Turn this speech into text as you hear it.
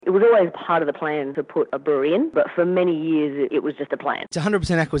It was always part of the plan to put a brewery in, but for many years it was just a plan. It's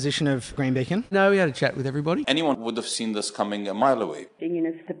 100% acquisition of Green Beacon. No, we had a chat with everybody. Anyone would have seen this coming a mile away.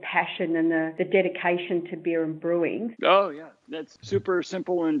 It's the passion and the dedication to beer and brewing. Oh, yeah. That's super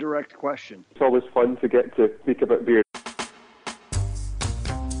simple and direct question. It's always fun to get to speak about beer.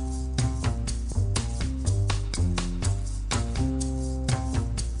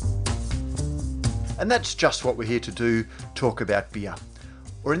 And that's just what we're here to do, talk about beer.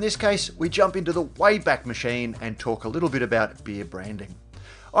 Or in this case, we jump into the Wayback Machine and talk a little bit about beer branding.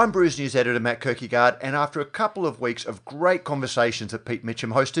 I'm Brews News editor Matt Kierkegaard, and after a couple of weeks of great conversations that Pete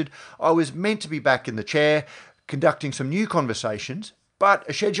Mitchell hosted, I was meant to be back in the chair, conducting some new conversations, but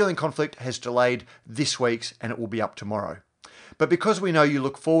a scheduling conflict has delayed this week's and it will be up tomorrow. But because we know you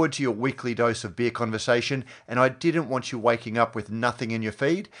look forward to your weekly dose of beer conversation, and I didn't want you waking up with nothing in your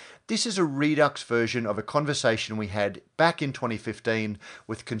feed, this is a Redux version of a conversation we had back in 2015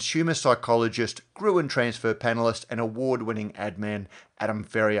 with consumer psychologist, Gruen transfer panellist and award-winning ad man Adam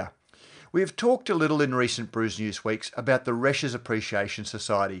Ferrier. We have talked a little in recent Brews News weeks about the Resch's Appreciation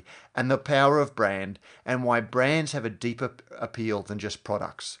Society and the power of brand and why brands have a deeper appeal than just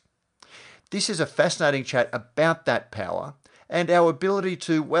products. This is a fascinating chat about that power and our ability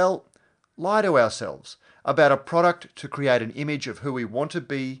to, well, lie to ourselves about a product to create an image of who we want to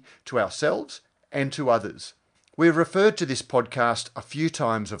be to ourselves and to others. We've referred to this podcast a few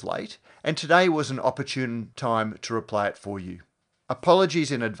times of late, and today was an opportune time to replay it for you.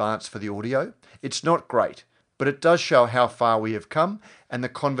 Apologies in advance for the audio. It's not great, but it does show how far we have come, and the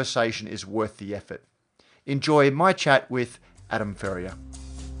conversation is worth the effort. Enjoy my chat with Adam Ferrier.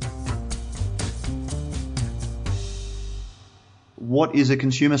 What is a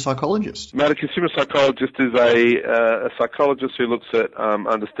consumer psychologist? Matt, a consumer psychologist is a psychologist who looks at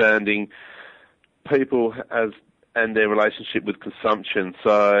understanding people and their relationship with consumption.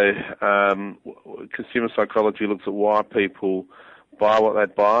 So consumer psychology looks at why people buy what they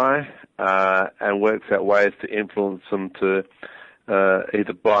buy and works out ways to influence them to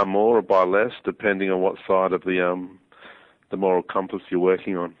either buy more or buy less, depending on what side of the moral compass you're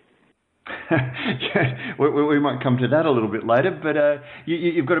working on. we might come to that a little bit later, but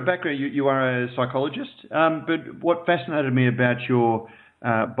you've got a background, you are a psychologist, but what fascinated me about your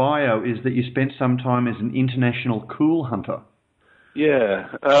bio is that you spent some time as an international cool hunter. Yeah,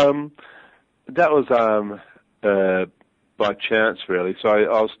 that was by chance, really. So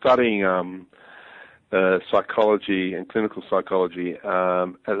I was studying psychology and clinical psychology.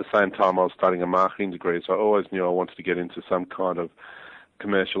 At the same time, I was studying a marketing degree, so I always knew I wanted to get into some kind of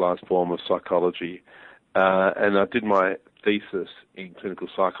commercialized form of psychology, and I did my thesis in clinical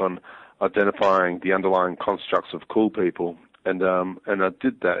psych on identifying the underlying constructs of cool people, and I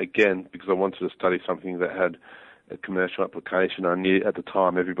did that again because I wanted to study something that had a commercial application. I knew at the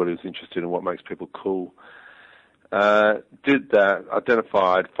time everybody was interested in what makes people cool. Did that,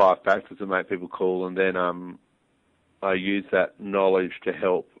 identified 5 factors that make people cool, and then I used that knowledge to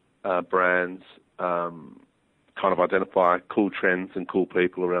help brands kind of identify cool trends and cool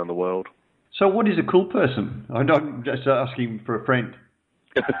people around the world. So what is a cool person? I'm not just asking for a friend.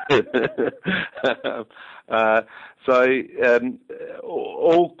 When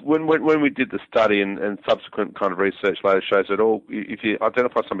we did the study and subsequent kind of research later shows that if you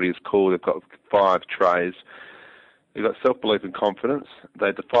identify somebody as cool, they've got 5 traits. They've got self-belief and confidence.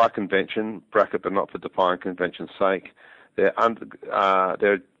 They defy convention, bracket, but not for defying convention's sake.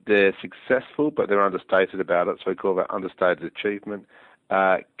 They're successful, but they're understated about it, so we call that understated achievement.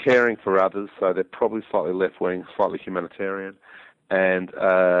 Caring for others, so they're probably slightly left-wing, slightly humanitarian. And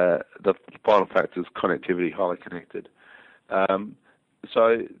the final factor is connectivity, highly connected.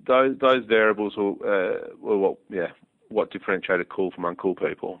 So those variables were what differentiated cool from uncool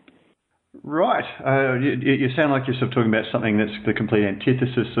people. Right. You sound like you're sort of talking about something that's the complete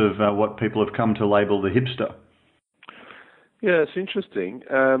antithesis of what people have come to label the hipster. Yeah, it's interesting.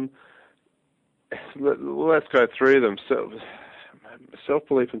 Let's go through them.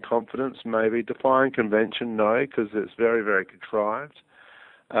 Self-belief and confidence, maybe. Defying convention, no, because it's very, very contrived.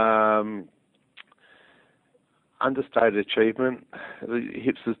 Understated achievement. The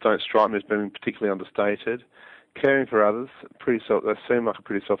hipsters don't strike me as being particularly understated. Caring for others, they seem like a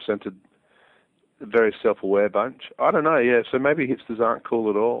pretty self-centered, very self-aware bunch. I don't know, yeah, so maybe hipsters aren't cool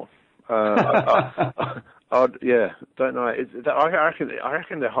at all. Don't know. I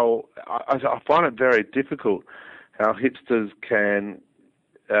reckon the whole. I find it very difficult how hipsters can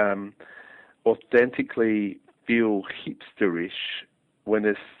authentically feel hipsterish when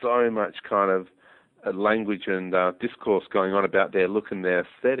there's so much kind of discourse going on about their look and their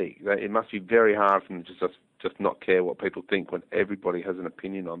aesthetic. It must be very hard for them to just just not care what people think when everybody has an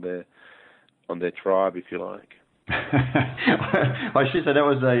opinion on their tribe, if you like. I should say that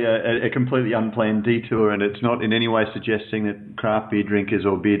was a completely unplanned detour, and it's not in any way suggesting that craft beer drinkers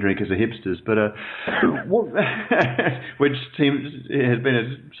or beer drinkers are hipsters, but which has been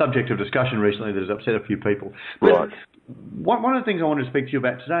a subject of discussion recently that has upset a few people. But right. One of the things I wanted to speak to you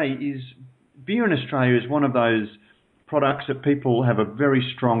about today is beer in Australia is one of those products that people have a very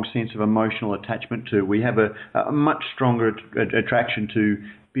strong sense of emotional attachment to. We have a much stronger attraction to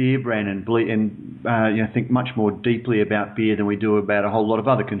beer brand and think much more deeply about beer than we do about a whole lot of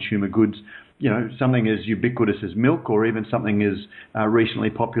other consumer goods. Something as ubiquitous as milk, or even something as recently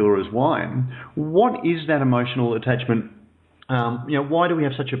popular as wine. What is that emotional attachment? Why do we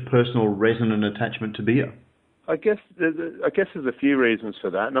have such a personal, resonant attachment to beer? I guess there's a few reasons for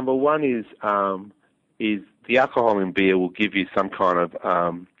that. Number one is the alcohol in beer will give you some kind of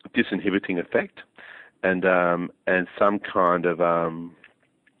disinhibiting effect, and some kind of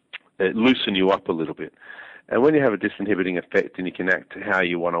it loosen you up a little bit. And when you have a disinhibiting effect and you can act how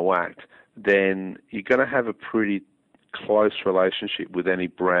you want to act, then you're going to have a pretty close relationship with any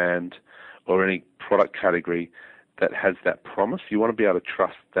brand or any product category that has that promise. You want to be able to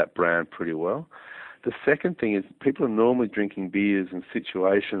trust that brand pretty well. The second thing is people are normally drinking beers in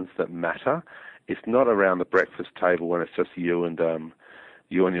situations that matter. It's not around the breakfast table when it's just you and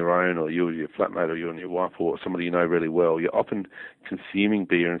you on your own, or you and your flatmate, or you and your wife, or somebody you know really well. You're often consuming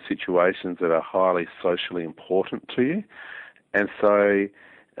beer in situations that are highly socially important to you. And so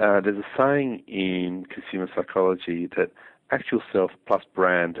there's a saying in consumer psychology that actual self plus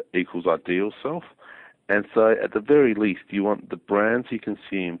brand equals ideal self. And so at the very least, you want the brands you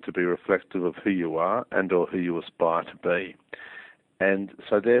consume to be reflective of who you are and or who you aspire to be. And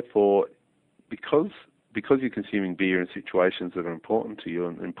so therefore, because you're consuming beer in situations that are important to you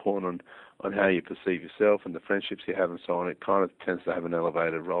and important on how you perceive yourself and the friendships you have and so on, it kind of tends to have an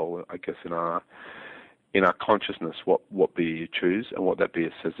elevated role, I guess, in our consciousness, what beer you choose and what that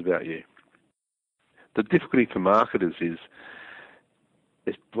beer says about you. The difficulty for marketers is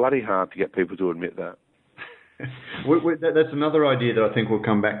it's bloody hard to get people to admit that. That's another idea that I think we'll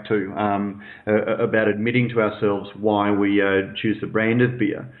come back to, about admitting to ourselves why we choose the brand of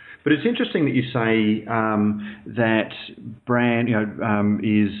beer. But it's interesting that you say that brand,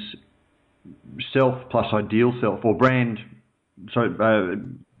 is self plus ideal self, or brand.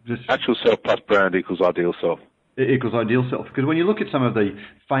 Just actual self plus brand equals ideal self. Equals ideal self. Because when you look at some of the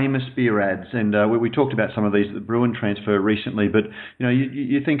famous beer ads, and we talked about some of these at the Bruin Transfer recently, but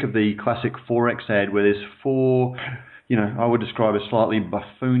you think of the classic Forex ad where there's four, I would describe as slightly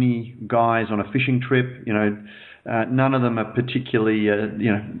buffoony guys on a fishing trip. None of them are particularly,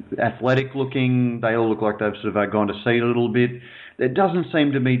 athletic looking. They all look like they've sort of gone to sea a little bit. There doesn't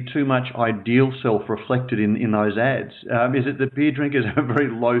seem to be too much ideal self reflected in those ads. Is it that beer drinkers have a very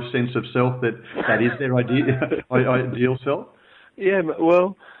low sense of self that is their ideal self? Yeah,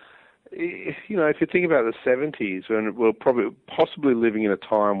 well, if you think about the 70s, when we're possibly living in a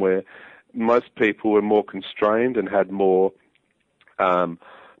time where most people were more constrained and had more,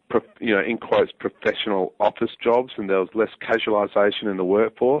 in quotes, professional office jobs, and there was less casualisation in the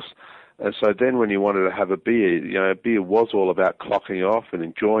workforce. And so then when you wanted to have a beer, beer was all about clocking off and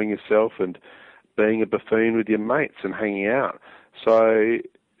enjoying yourself and being a buffoon with your mates and hanging out. So,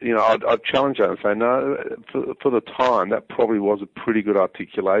 I'd challenge that and say, no, for the time, that probably was a pretty good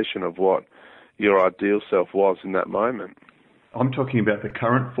articulation of what your ideal self was in that moment. I'm talking about the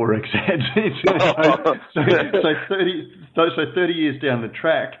current Forex ads. So 30 years down the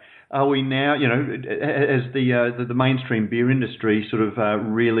track, are we now, as the mainstream beer industry sort of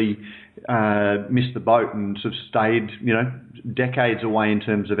really missed the boat and sort of stayed, decades away in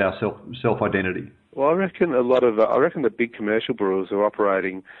terms of our self-identity? Well, I reckon the big commercial brewers are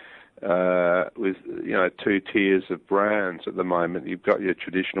operating with, two tiers of brands at the moment. You've got your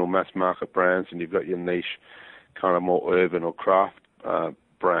traditional mass market brands and you've got your niche kind of more urban or craft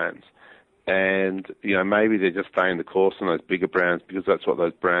brands. And, maybe they're just staying the course on those bigger brands because that's what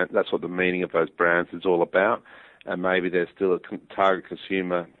the meaning of those brands is all about. And maybe there's still a target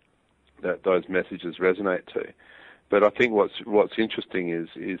consumer that those messages resonate to. But I think what's interesting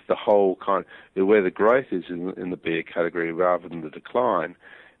is the whole kind of where the growth is in the beer category rather than the decline.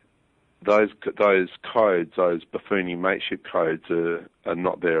 Those codes, those buffoony mateship codes, are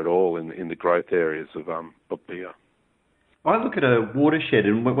not there at all in the growth areas of beer. I look at a Watershed,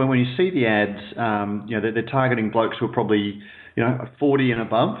 and when you see the ads, they're targeting blokes who are probably 40 and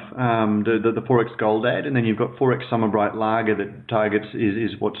above, the Forex Gold ad, and then you've got Forex Summer Bright Lager that targets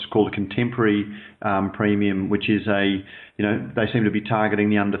is what's called a contemporary premium, which is they seem to be targeting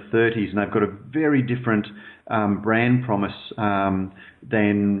the under 30s, and they've got a very different brand promise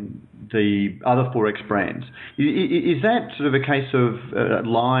than the other Forex brands. Is that sort of a case of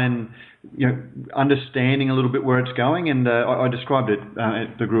Lion, understanding a little bit where it's going? And I described it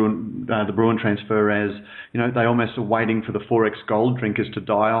at the Bruin transfer as, they almost are waiting for the Forex gold drinkers to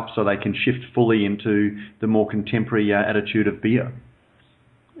die off so they can shift fully into the more contemporary attitude of beer.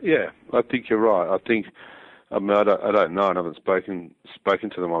 Yeah, I think you're right. I don't know. I haven't spoken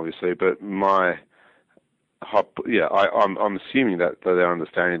to them obviously, but I'm assuming that they're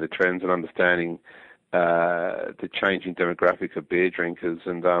understanding the trends and understanding the changing demographic of beer drinkers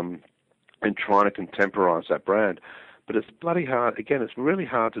and trying to contemporise that brand. But it's bloody hard. Again, it's really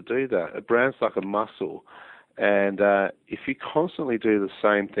hard to do that. A brand's like a muscle, and if you constantly do the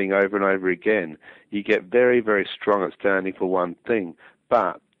same thing over and over again, you get very, very strong at standing for one thing,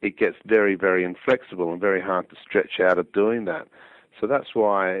 but it gets very, very inflexible and very hard to stretch out of doing that. So that's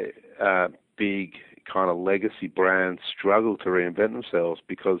why big kind of legacy brands struggle to reinvent themselves,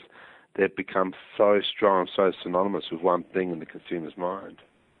 because they've become so strong, so synonymous with one thing in the consumer's mind.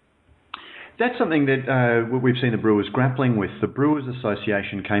 That's something that we've seen the brewers grappling with. The Brewers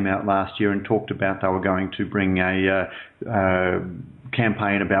Association came out last year and talked about they were going to bring a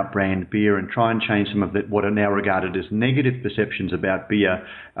campaign about brand beer and try and change some of what are now regarded as negative perceptions about beer.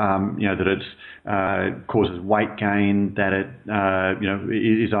 That it causes weight gain, that it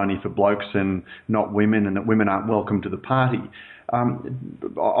is only for blokes and not women, and that women aren't welcome to the party.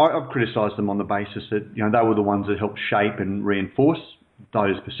 I've criticised them on the basis that they were the ones that helped shape and reinforce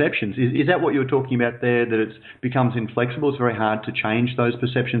those perceptions. Is that what you were talking about there, that it becomes inflexible? It's very hard to change those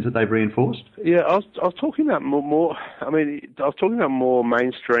perceptions that they've reinforced? Yeah, I was talking about more. I was talking about more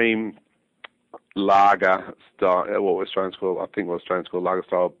mainstream lager style, what Australians call lager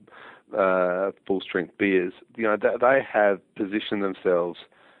style full strength beers. They have positioned themselves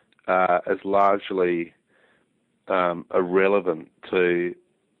as largely irrelevant to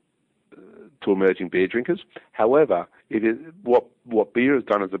emerging beer drinkers. However, it is what beer has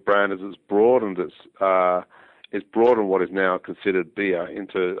done as a brand is it's broadened what is now considered beer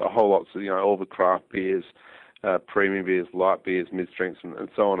into a whole lot. So, all the craft beers, premium beers, light beers, mid strengths, and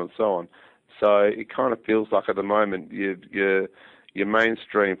so on and so on. So it kind of feels like at the moment your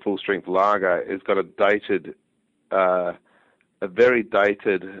mainstream full strength lager has got a very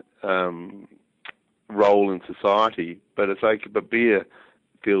dated role in society, but beer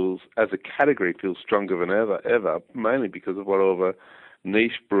as a category feels stronger than ever, mainly because of what all the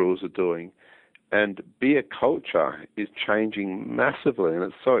niche brewers are doing. And beer culture is changing massively, and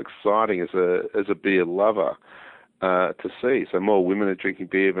it's so exciting as a beer lover to see. So more women are drinking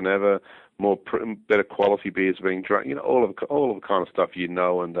beer than ever, better quality beers are being drunk. All of the kind of stuff and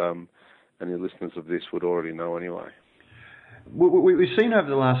your listeners of this would already know anyway. We've seen over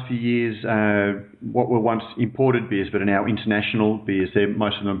the last few years what were once imported beers but are now international beers.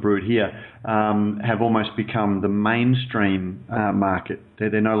 Most of them are brewed here, have almost become the mainstream market.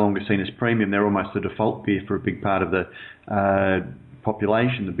 They're no longer seen as premium. They're almost the default beer for a big part of the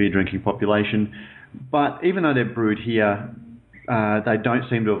population, the beer drinking population. But even though they're brewed here, they don't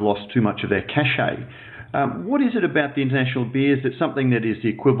seem to have lost too much of their cachet. What is it about the international beers that's something that is the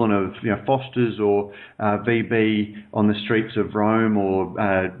equivalent of Foster's or VB on the streets of Rome or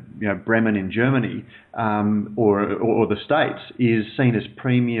Bremen in Germany or the States is seen as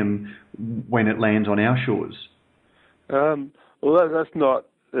premium when it lands on our shores? Well, that's not.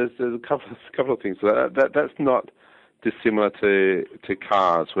 There's a couple of things. That's not dissimilar to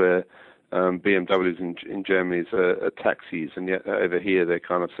cars, where BMWs in Germany are taxis, and yet over here they're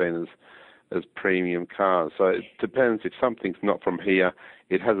kind of seen as premium cars. So it depends. If something's not from here,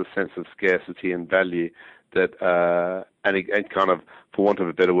 it has a sense of scarcity and value that, and kind of, for want of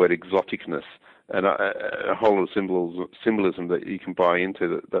a better word, exoticness, and a whole lot of symbolism that you can buy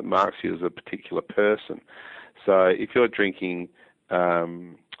into that marks you as a particular person. So if you're drinking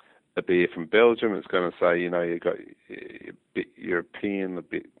a beer from Belgium, it's going to say, you've got a bit European, a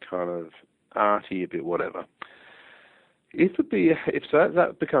bit kind of arty, a bit whatever. If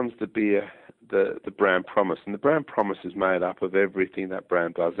that becomes the beer, the brand promise, and the brand promise is made up of everything that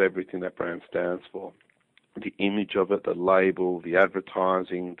brand does, everything that brand stands for, the image of it, the label, the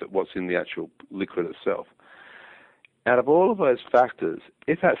advertising, what's in the actual liquid itself. Out of all of those factors,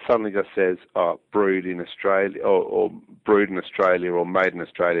 if that suddenly just says, brewed in Australia, or brewed in Australia, or made in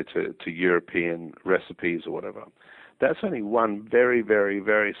Australia to European recipes or whatever, that's only one very, very,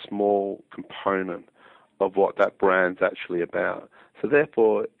 very small component of what that brand's actually about. So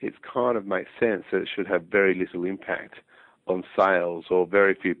therefore, it kind of makes sense that it should have very little impact on sales, or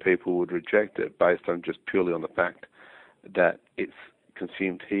very few people would reject it based on just purely on the fact that it's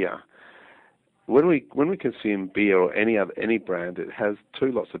consumed here. when we consume beer or any brand, it has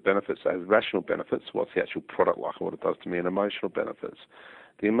two lots of benefits. It has rational benefits, what's the actual product like and what it does to me, and emotional benefits.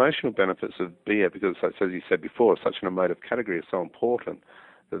 The emotional benefits of beer, because as you said before, it's such an emotive category, is so important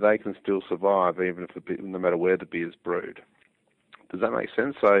that they can still survive even if no matter where the beer is brewed. Does that make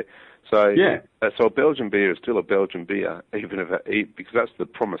sense? Yeah. So a Belgian beer is still a Belgian beer, because that's the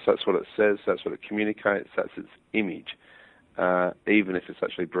promise. That's what it says. That's what it communicates. That's its image, even if it's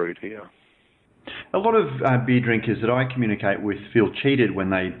actually brewed here. A lot of beer drinkers that I communicate with feel cheated when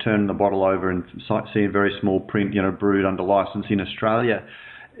they turn the bottle over and see a very small print, brewed under license in Australia.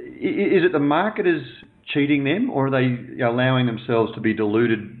 Is it the marketers cheating them, or are they allowing themselves to be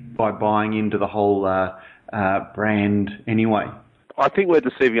deluded by buying into the whole brand anyway? I think we're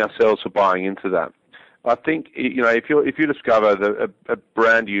deceiving ourselves for buying into that. I think if you discover a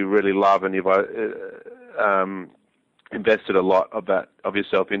brand you really love and you've invested a lot of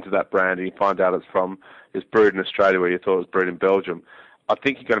yourself into that brand, and you find out it's brewed in Australia where you thought it was brewed in Belgium, I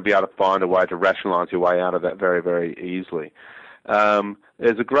think you're going to be able to find a way to rationalise your way out of that very, very easily.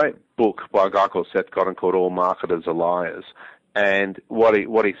 There's a great book by a guy called Seth Godin called All Marketers Are Liars. And what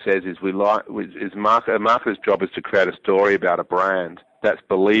he says is a marketer's job is to create a story about a brand that's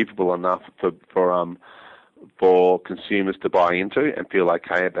believable enough for consumers to buy into and feel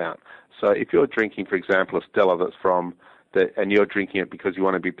okay about. So if you're drinking, for example, a Stella and you're drinking it because you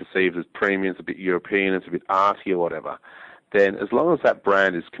want to be perceived as premium, it's a bit European, it's a bit arty or whatever, then as long as that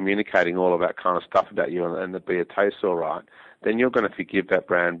brand is communicating all of that kind of stuff about you and the beer tastes all right, then you're going to forgive that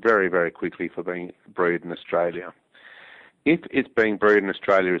brand very, very quickly for being brewed in Australia. If it's being brewed in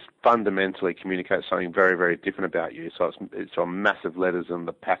Australia, it fundamentally communicates something very, very different about you. So it's on massive letters in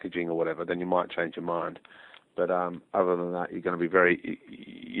the packaging or whatever, then you might change your mind. But other than that, you're going to be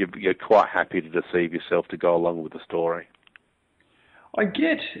you're quite happy to deceive yourself to go along with the story. I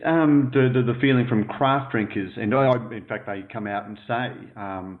get the feeling from craft drinkers, and in fact they come out and say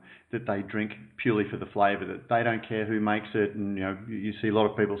that they drink purely for the flavour, that they don't care who makes it, and you see a lot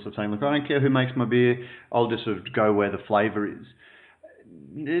of people sort of saying, look, I don't care who makes my beer, I'll just sort of go where the flavour is.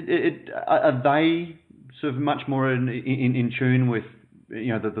 Are they sort of much more in tune with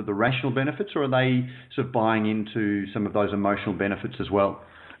the rational benefits, or are they sort of buying into some of those emotional benefits as well?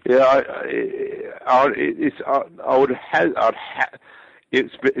 Yeah,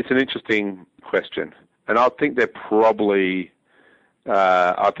 it's an interesting question, and I think they're probably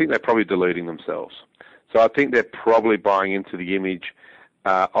deluding themselves. So I think they're probably buying into the image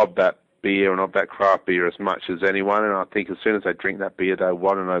of that beer and of that craft beer as much as anyone. And I think as soon as they drink that beer, they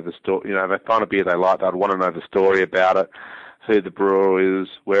want to know the story. If they find a beer they like, they'd want to know the story about it, who the brewer is,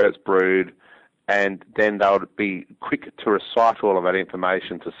 where it's brewed, and then they would be quick to recite all of that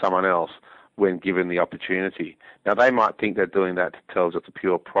information to someone else when given the opportunity. Now, they might think they're doing that to tell just a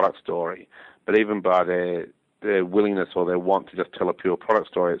pure product story, but even by their willingness or their want to just tell a pure product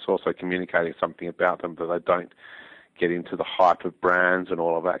story, it's also communicating something about them, that they don't get into the hype of brands and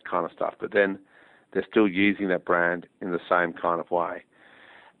all of that kind of stuff. But then they're still using that brand in the same kind of way.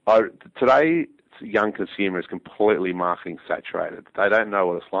 Today, young consumer is completely marketing saturated. They don't know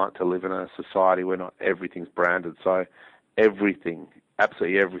what it's like to live in a society where not everything's branded. So everything,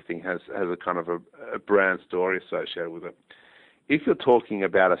 absolutely everything has a kind of a brand story associated with it. If you're talking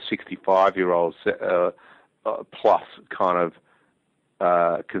about a 65-year-old plus kind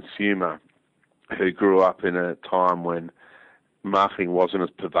of consumer who grew up in a time when marketing wasn't as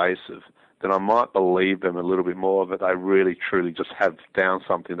pervasive, then I might believe them a little bit more that they really, truly just have found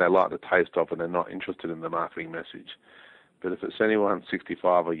something they like the taste of and they're not interested in the marketing message. But if it's anyone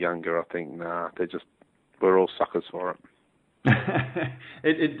 65 or younger, I think, we're all suckers for it.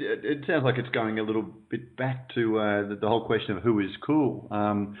 It sounds like it's going a little bit back to the whole question of who is cool.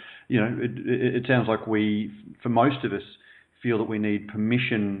 It sounds like for most of us, feel that we need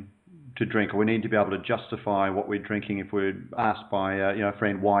permission to drink, or we need to be able to justify what we're drinking if we're asked by a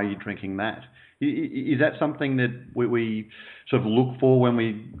friend, why are you drinking that? Is that something that we sort of look for when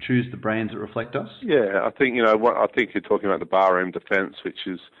we choose the brands that reflect us? Yeah, I think I think you're talking about the barroom defence, which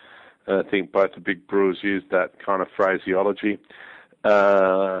is I think both the big brewers use that kind of phraseology.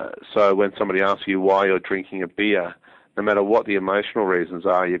 So when somebody asks you why you're drinking a beer, no matter what the emotional reasons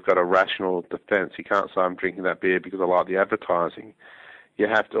are, you've got a rational defence. You can't say I'm drinking that beer because I like the advertising. You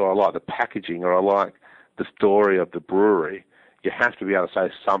have to, or I like the packaging, or I like the story of the brewery. You have to be able to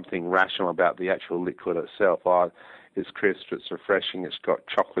say something rational about the actual liquid itself. It's crisp, it's refreshing, it's got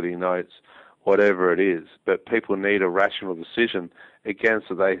chocolatey notes, whatever it is. But people need a rational decision, again,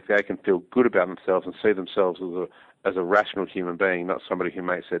 so they can feel good about themselves and see themselves as a rational human being, not somebody who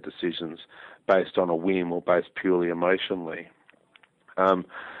makes their decisions based on a whim or based purely emotionally.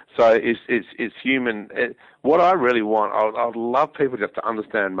 So it's human. What I really want, I'd love people just to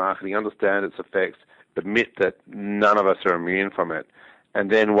understand marketing, understand its effects, admit that none of us are immune from it, and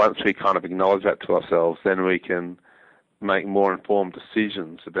then once we kind of acknowledge that to ourselves, then we can make more informed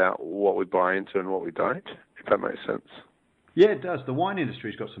decisions about what we buy into and what we don't, if that makes sense. Yeah, it does. The wine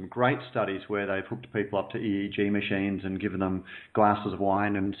industry's got some great studies where they've hooked people up to EEG machines and given them glasses of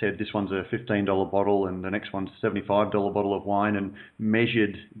wine and said this one's a $15 bottle and the next one's a $75 bottle of wine, and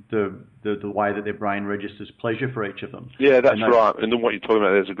measured the way that their brain registers pleasure for each of them. Yeah, that's right. And then what you're talking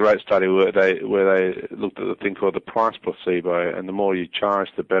about, there's a great study where they looked at the thing called the price placebo, and the more you charge,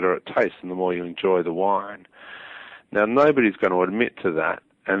 the better it tastes and the more you enjoy the wine. Now, nobody's going to admit to that.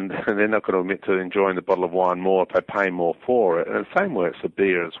 And they're not going to admit to enjoying the bottle of wine more if they pay more for it. And the same works for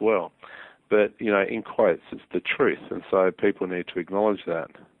beer as well. But, in quotes, it's the truth. And so people need to acknowledge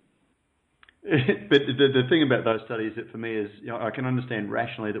that. But the thing about those studies that for me is, I can understand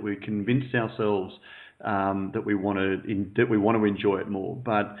rationally that we convinced ourselves that we want to enjoy it more.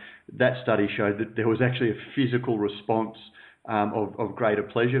 But that study showed that there was actually a physical response of greater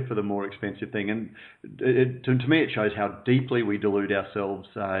pleasure for the more expensive thing, and to me it shows how deeply we delude ourselves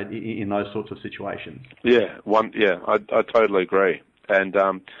in those sorts of situations. I totally agree, and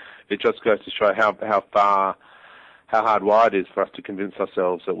it just goes to show how hardwired it is for us to convince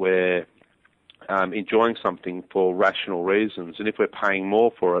ourselves that we're enjoying something for rational reasons, and if we're paying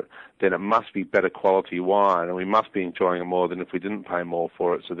more for it, then it must be better quality wine, and we must be enjoying it more than if we didn't pay more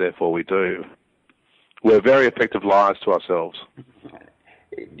for it, so therefore we do. We're very effective liars to ourselves.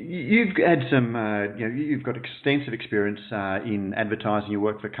 You've had some, you've got extensive experience in advertising. You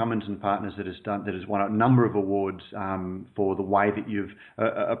work for Cummins and Partners that has won a number of awards for the way that you've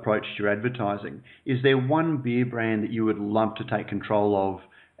approached your advertising. Is there one beer brand that you would love to take control of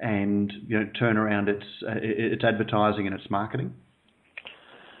and turn around its advertising and its marketing?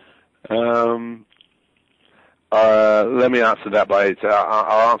 Let me answer that by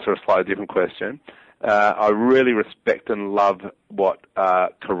I'll answer a slightly different question. I really respect and love what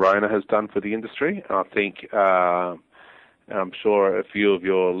Corona has done for the industry. I think I'm sure a few of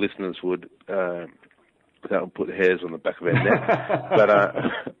your listeners would that will put hairs on the back of their neck.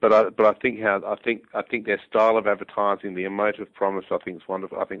 But I think their style of advertising, the emotive promise, I think is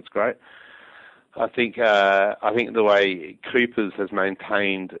wonderful. I think it's great. I think the way Cooper's has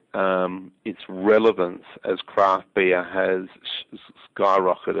maintained its relevance as craft beer has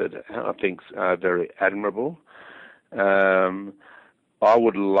skyrocketed. I think very admirable. I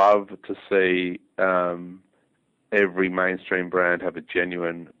would love to see every mainstream brand have a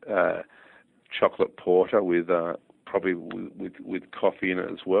genuine chocolate porter with probably with coffee in it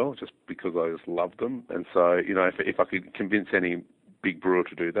as well, just because I just love them. And so if I could convince any big brewer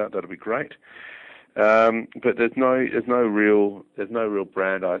to do that, that'd be great. But there's no real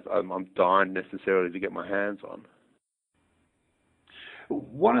brand I'm dying necessarily to get my hands on.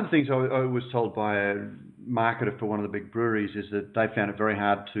 One of the things I was told by a marketer for one of the big breweries is that they found it very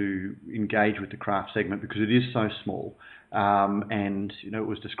hard to engage with the craft segment because it is so small. And it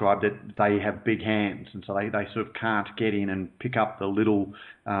was described that they have big hands, and so they sort of can't get in and pick up the little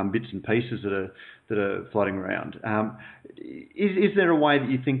bits and pieces that are floating around. Is there a way that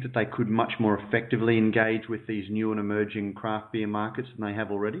you think that they could much more effectively engage with these new and emerging craft beer markets than they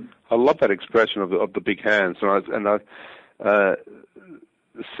have already? I love that expression of the big hands, and I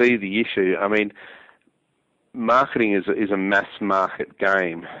see the issue. I mean, marketing is a mass market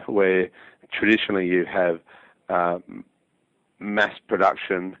game where traditionally you have mass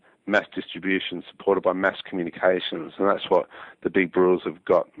production, mass distribution supported by mass communications, and that's what the big brewers have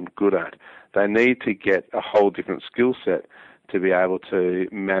gotten good at. They need to get a whole different skill set to be able to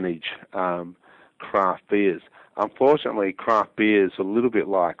manage craft beers. Unfortunately, craft beers, a little bit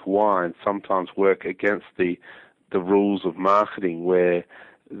like wine, sometimes work against the rules of marketing, where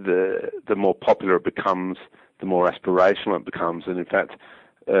the more popular it becomes, the more aspirational it becomes, and in fact,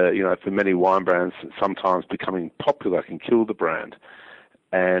 for many wine brands, sometimes becoming popular can kill the brand.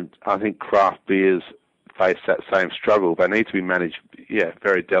 And I think craft beers face that same struggle. They need to be managed,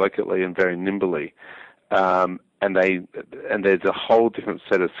 very delicately and very nimbly. And there's a whole different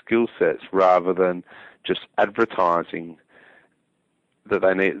set of skill sets rather than just advertising that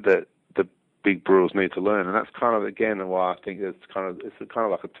the big brewers need to learn. And that's kind of, again, why I think it's kind of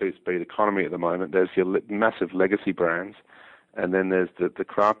like a two-speed economy at the moment. There's your massive legacy brands, and then there's the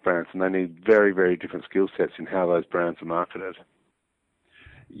craft brands, and they need very, very different skill sets in how those brands are marketed.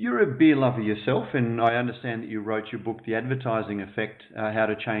 You're a beer lover yourself, and I understand that you wrote your book, The Advertising Effect, How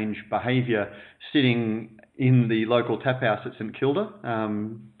to Change Behaviour, sitting in the local tap house at St Kilda.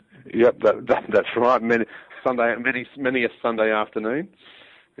 Yep, that's right. Many a Sunday afternoon.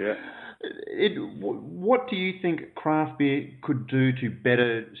 Yeah. What do you think craft beer could do to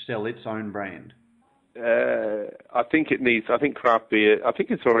better sell its own brand? I think craft beer, I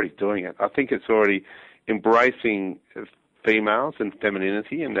think it's already doing it. I think it's already embracing females and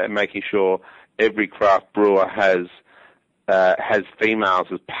femininity, and making sure every craft brewer has females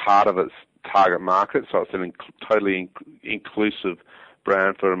as part of its target market, so it's an totally inclusive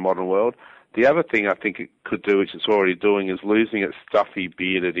brand for a modern world. The other thing I think it could do, which it's already doing, is losing its stuffy,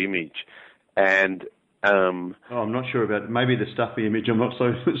 bearded image. And I'm not sure about maybe the stuffy image. I'm not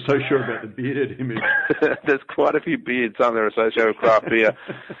so sure about the bearded image. There's quite a few beards, aren't there, associated with craft beer.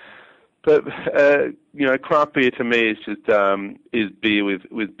 But craft beer to me is just is beer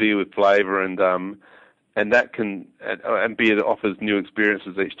with flavour, and that can and beer that offers new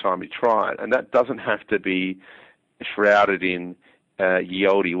experiences each time you try it, and that doesn't have to be shrouded in ye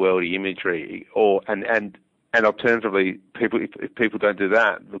olde worldy imagery, and alternatively, if people don't do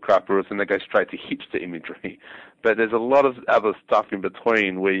that, the craft brewers, then they go straight to hipster imagery. But there's a lot of other stuff in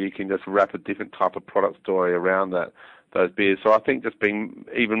between where you can just wrap a different type of product story around those beers. So I think just being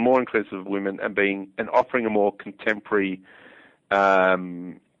even more inclusive of women and offering a more contemporary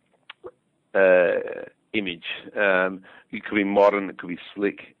image. It could be modern, it could be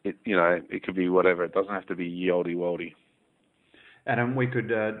slick, it could be whatever. It doesn't have to be ye olde worldy. Adam, we could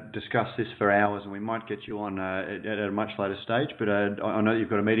discuss this for hours, and we might get you on at a much later stage, but I know you've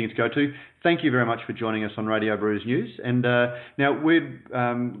got a meeting to go to. Thank you very much for joining us on Radio Brews News. And now we'll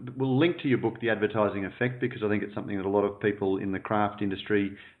link to your book, The Advertising Effect, because I think it's something that a lot of people in the craft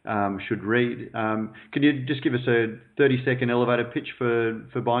industry should read. Can you just give us a 30-second elevator pitch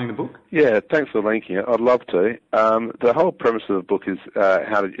for buying the book? Yeah, thanks for linking it. I'd love to. The whole premise of the book is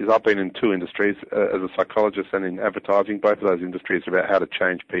I've been in two industries, as a psychologist and in advertising. Both of those industries are about how to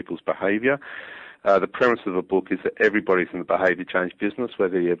change people's behaviour. The premise of the book is that everybody's in the behaviour change business,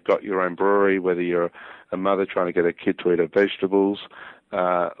 whether you've got your own brewery, whether you're a mother trying to get a kid to eat her vegetables,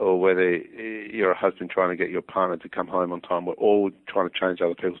 or whether you're a husband trying to get your partner to come home on time. We're all trying to change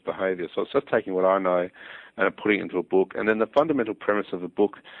other people's behaviour. So it's just taking what I know and putting it into a book. And then the fundamental premise of the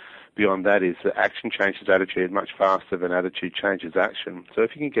book beyond that is that action changes attitude much faster than attitude changes action. So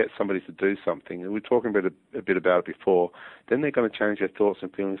if you can get somebody to do something, and we were talking a bit about it before, then they're going to change their thoughts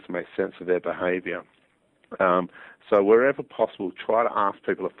and feelings to make sense of their behaviour. So wherever possible, try to ask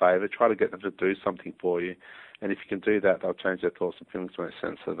people a favour, try to get them to do something for you. And if you can do that, they'll change their thoughts and feelings to make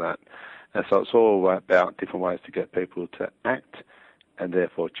sense of that. And so it's all about different ways to get people to act and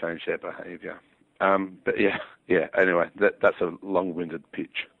therefore change their behaviour. But anyway, that's a long-winded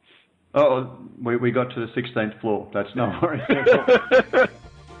pitch. Oh, we got to the 16th floor. That's no worries.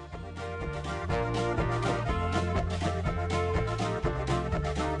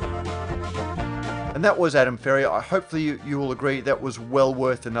 And that was Adam Ferrier. Hopefully you will agree that was well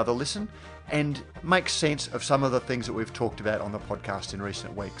worth another listen and makes sense of some of the things that we've talked about on the podcast in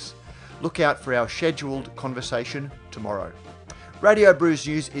recent weeks. Look out for our scheduled conversation tomorrow. Radio Brews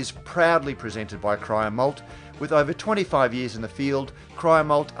News is proudly presented by Cryer Malt. With over 25 years in the field, Cryer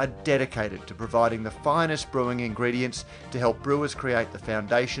Malt are dedicated to providing the finest brewing ingredients to help brewers create the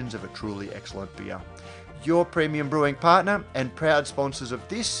foundations of a truly excellent beer. Your premium brewing partner and proud sponsors of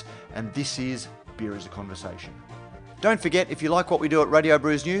this, and this is Beer is a Conversation. Don't forget, if you like what we do at Radio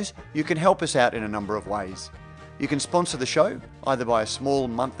Brews News, you can help us out in a number of ways. You can sponsor the show, either by a small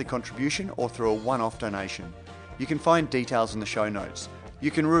monthly contribution or through a one-off donation. You can find details in the show notes. You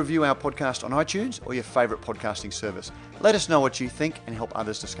can review our podcast on iTunes or your favourite podcasting service. Let us know what you think and help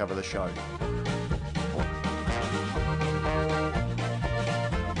others discover the show.